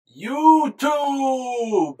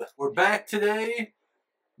YouTube! We're back today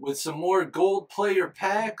with some more gold player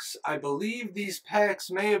packs. I believe these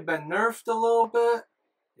packs may have been nerfed a little bit.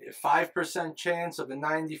 5% chance of a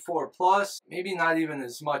 94 plus. Maybe not even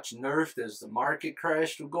as much nerfed as the market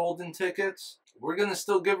crashed with golden tickets. We're gonna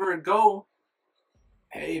still give her a go.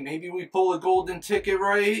 Hey, maybe we pull a golden ticket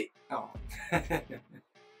right? Oh.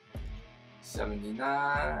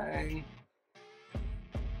 79.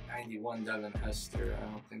 91 Devin Hester. I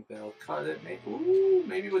don't think that'll cut it.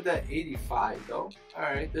 Maybe with that 85 though.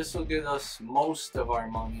 Alright, this will get us most of our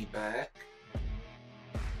money back.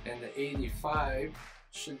 And the 85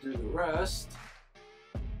 should do the rest.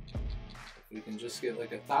 If we can just get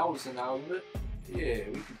like 1,000 out of it. Yeah,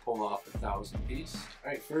 we can pull off 1,000 piece.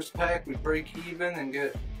 Alright, first pack we break even and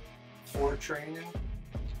get 4 training.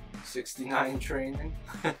 69 training.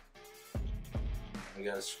 We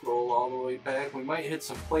gotta scroll all the way back. We might hit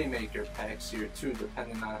some playmaker packs here too,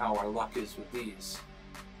 depending on how our luck is with these.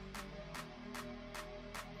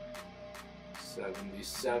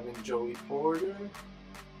 77 Joey Porter.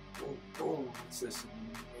 Oh, what's this?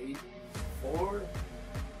 84?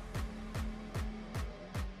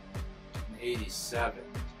 87.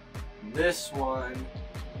 This one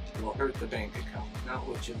will hurt the bank account. Not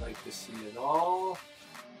what you'd like to see at all.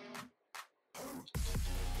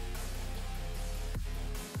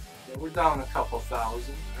 We're down a couple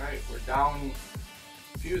thousand. Alright, we're down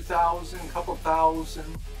a few thousand, couple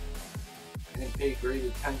thousand. I didn't pay great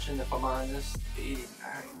attention if I'm honest. 89,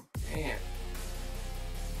 damn.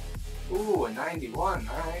 Ooh, a 91,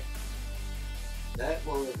 alright. That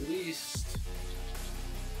will at least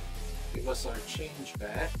give us our change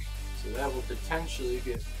back. So that will potentially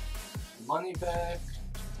get money back.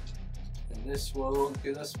 And this will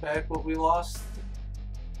get us back what we lost.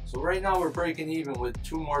 So right now we're breaking even with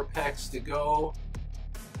 2 more packs to go.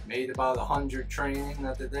 Made about 100 training,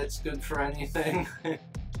 not that that's good for anything.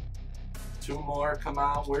 2 more, come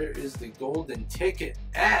on, where is the golden ticket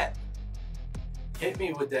at? Hit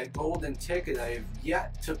me with that golden ticket, I have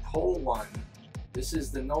yet to pull one. This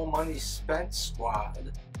is the no money spent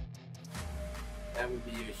squad. That would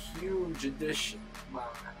be a huge addition. Come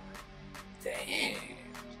on. Damn.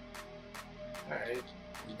 Alright,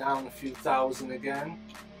 we're down a few thousand again.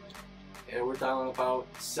 Yeah, we're down about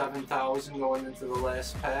 7,000 going into the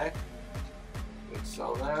last pack. We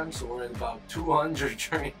sell them, so we're at about 200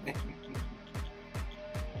 training.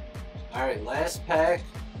 Alright, last pack.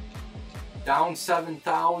 Down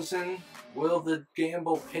 7,000. Will the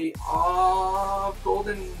gamble pay off?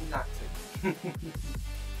 Golden, not ticket.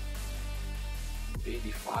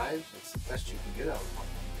 85, that's the best you can get out of one,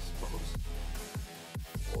 I suppose.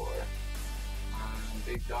 Or,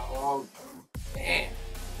 big dog. Damn.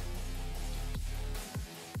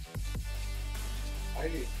 I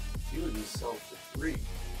did a few of these sell for 3.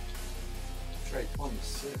 Try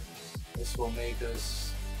 26. This will make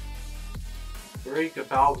us break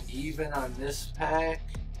about even on this pack.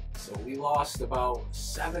 So we lost about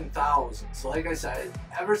 7,000. So like I said,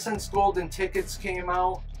 ever since golden tickets came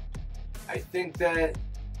out, I think that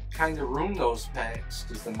kind of ruined those packs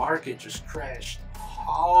because the market just crashed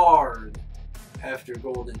hard after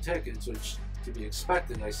golden tickets, which to be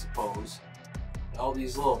expected, I suppose. All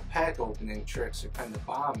these little pack opening tricks are kind of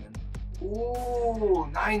bombing. Ooh,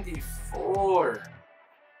 94.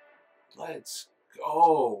 Let's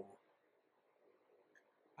go.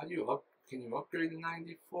 How do you can you upgrade to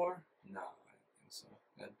 94? No, I don't think so.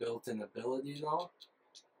 That built-in ability though?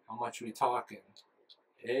 How much are we talking?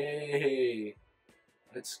 Hey,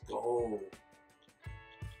 let's go.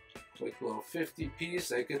 Quick little 50 piece.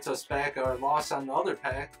 That gets us back our loss on the other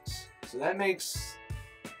packs. So that makes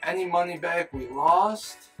any money back we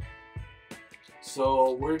lost.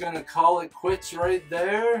 So we're gonna call it quits right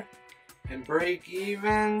there and break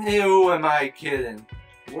even. Who am I kidding?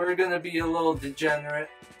 We're gonna be a little degenerate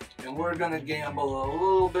and we're gonna gamble a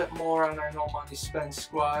little bit more on our no money spent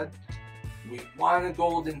squad. We want a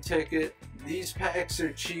golden ticket. These packs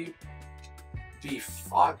are cheap. Be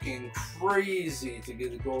fucking crazy to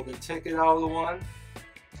get a golden ticket out of the one.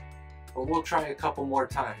 But we'll try a couple more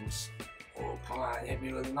times. Oh, come on, hit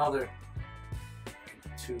me with another.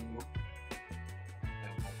 2. That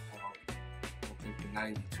won't help. I don't think the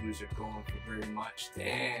 92s are going for very much.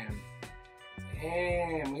 Damn.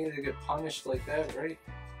 Damn, we need to get punished like that, right?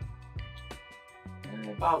 And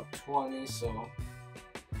about 20, so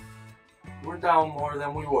we're down more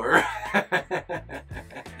than we were.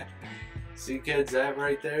 See kids, that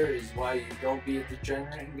right there is why you don't be a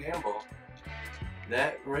degenerate and gamble.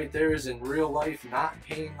 That right there is in real life not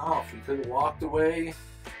paying off. We could have walked away,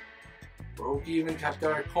 broke even, kept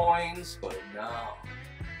our coins, but no.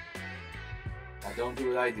 Now don't do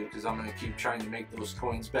what I do, because I'm going to keep trying to make those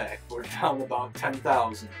coins back. We're down about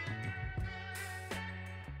 10,000.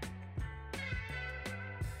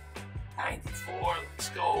 94, let's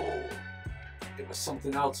go. Give us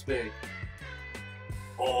something else big.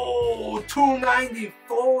 Oh,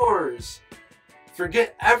 294s.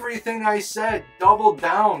 Forget everything I said. Double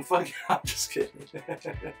down. Fuck it. I'm just kidding.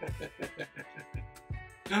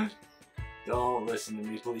 Don't listen to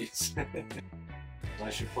me, please.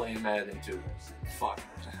 Unless you're playing Madden too. Fuck.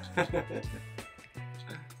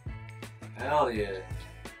 Hell yeah.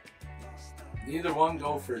 Neither one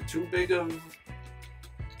go for too big of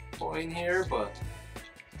coin here, but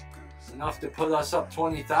enough to put us up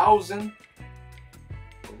 20,000.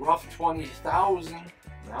 A rough 20,000.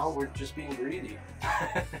 Now we're just being greedy.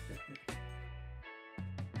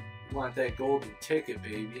 We want that golden ticket,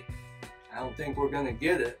 baby. I don't think we're gonna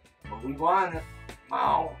get it, but we want it.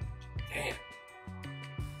 Wow. Damn.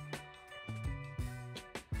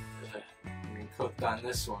 We cooked on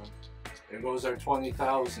this one. There goes our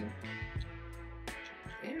 20,000.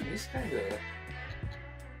 Damn, he's kinda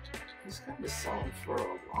selling for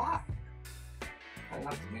a lot. Trying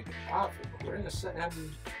not to make a profit, but we're gonna set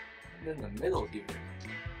him in the middle here.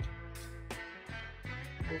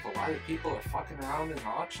 If a lot of people are fucking around in the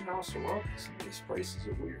auction house or what, some of these prices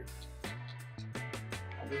are weird.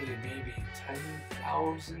 I think maybe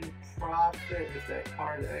 10,000 profit if that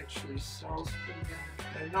card actually sells for them.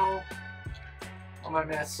 And no, oh, my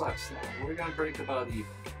math sucks now. We're gonna break about even.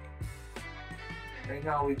 Right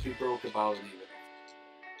now we'd be broke about even.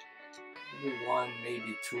 Maybe one,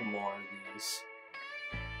 maybe two more of these.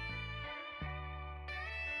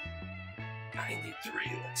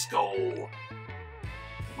 93, let's go.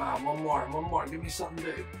 Come on, one more, give me something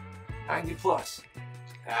big. 90 plus.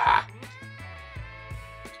 Ah!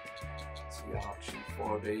 That's the auction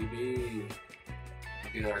for, baby.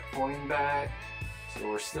 Get our coin back. So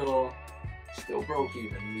we're still broke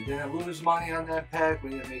even. We didn't lose money on that pack,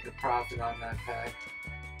 we didn't make a profit on that pack.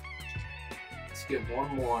 Let's get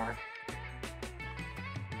one more.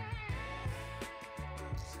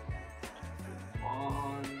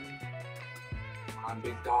 One. Come on,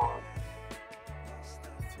 big dog.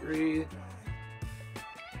 3.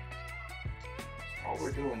 All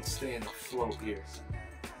we're doing is staying afloat here.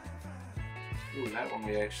 Ooh, that one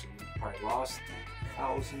we actually probably lost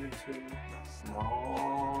 1,002.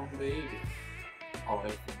 No, baby. Oh,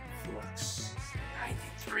 everything flex.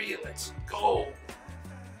 93, let's go.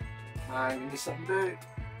 Come on, give me something big.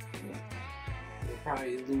 We're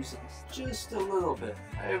probably losing just a little bit.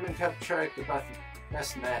 I haven't kept track of the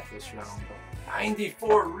best math this round, but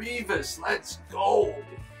 94 Revis, let's go.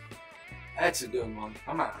 That's a good one.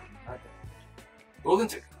 Come on. Golden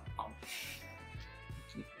ticket. Oh.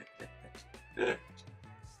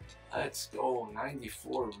 Let's go.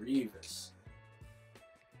 94 Revis.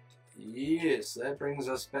 Yes, that brings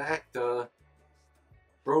us back to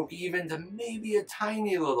broke even to maybe a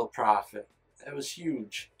tiny little profit. That was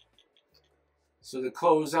huge. So to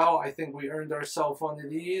close out, I think we earned ourselves one of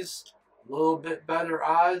these. A little bit better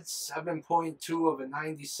odds. 7.2 of a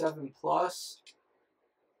 97 plus.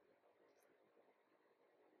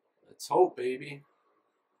 Let's hope, baby.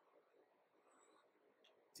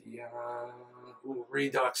 Ooh,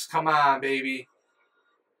 Redux. Come on, baby.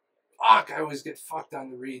 Fuck, I always get fucked on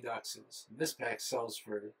the Reduxes. This pack sells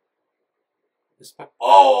for... This pack...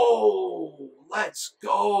 Oh! Let's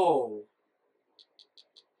go!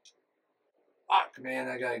 Fuck, man,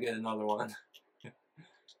 I gotta get another one.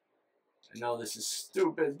 I know this is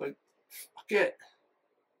stupid, but fuck it.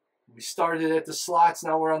 We started at the slots,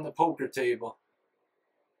 now we're on the poker table.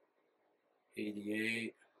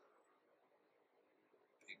 88.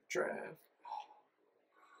 Big draft.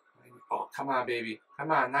 Oh, come on, baby.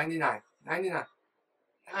 Come on, 99. 99.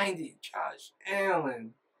 90, Josh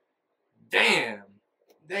Allen. Damn.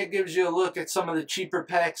 That gives you a look at some of the cheaper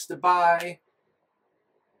packs to buy.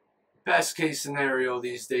 Best case scenario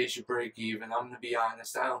these days, you break even. I'm going to be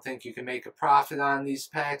honest. I don't think you can make a profit on these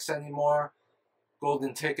packs anymore.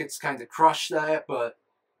 Golden tickets kind of crush that, but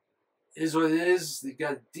it is what it is. You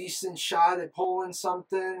got a decent shot at pulling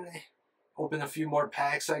something. Open a few more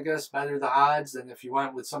packs, I guess. Better the odds than if you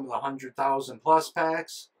went with some of the 100,000 plus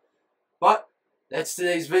packs. But that's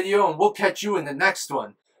today's video, and we'll catch you in the next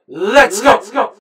one. Let's go!